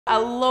I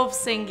love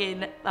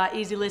singing, like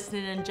easy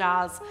listening and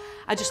jazz.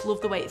 I just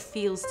love the way it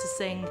feels to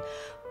sing.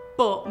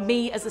 But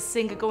me as a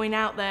singer going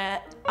out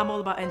there, I'm all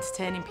about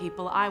entertaining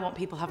people. I want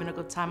people having a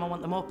good time. I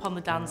want them up on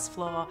the dance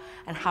floor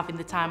and having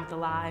the time of their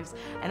lives.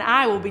 And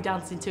I will be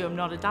dancing too. I'm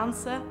not a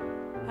dancer.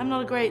 I'm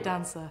not a great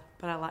dancer,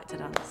 but I like to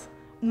dance.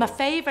 My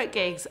favourite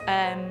gigs,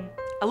 I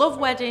love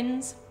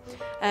weddings,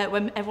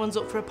 when everyone's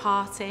up for a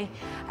party,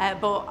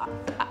 but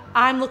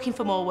I'm looking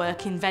for more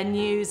work in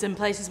venues and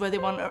places where they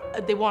want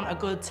a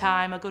good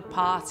time, a good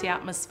party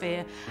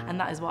atmosphere, and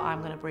that is what I'm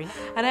going to bring.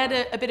 And I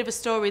had a bit of a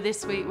story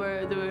this week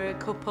where there were a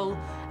couple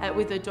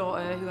with a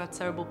daughter who had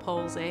cerebral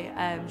palsy.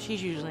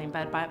 She's usually in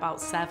bed by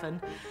about 7.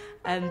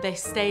 And they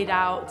stayed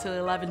out till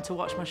 11 to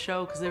watch my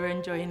show because they were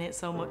enjoying it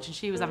so much, and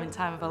she was having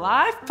time of her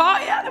life.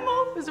 Party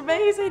animal, it was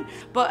amazing.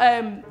 But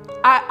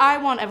I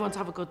want everyone to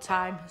have a good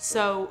time.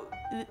 So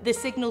the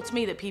signal to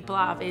me that people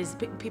have is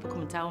people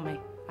come and tell me.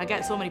 I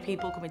get so many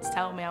people coming to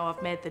tell me how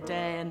I've made the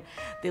day, and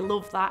they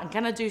love that. And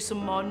can I do some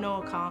more?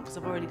 No, I can't, because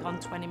I've already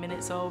gone 20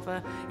 minutes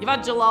over. You've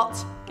had your lot,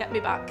 get me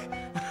back.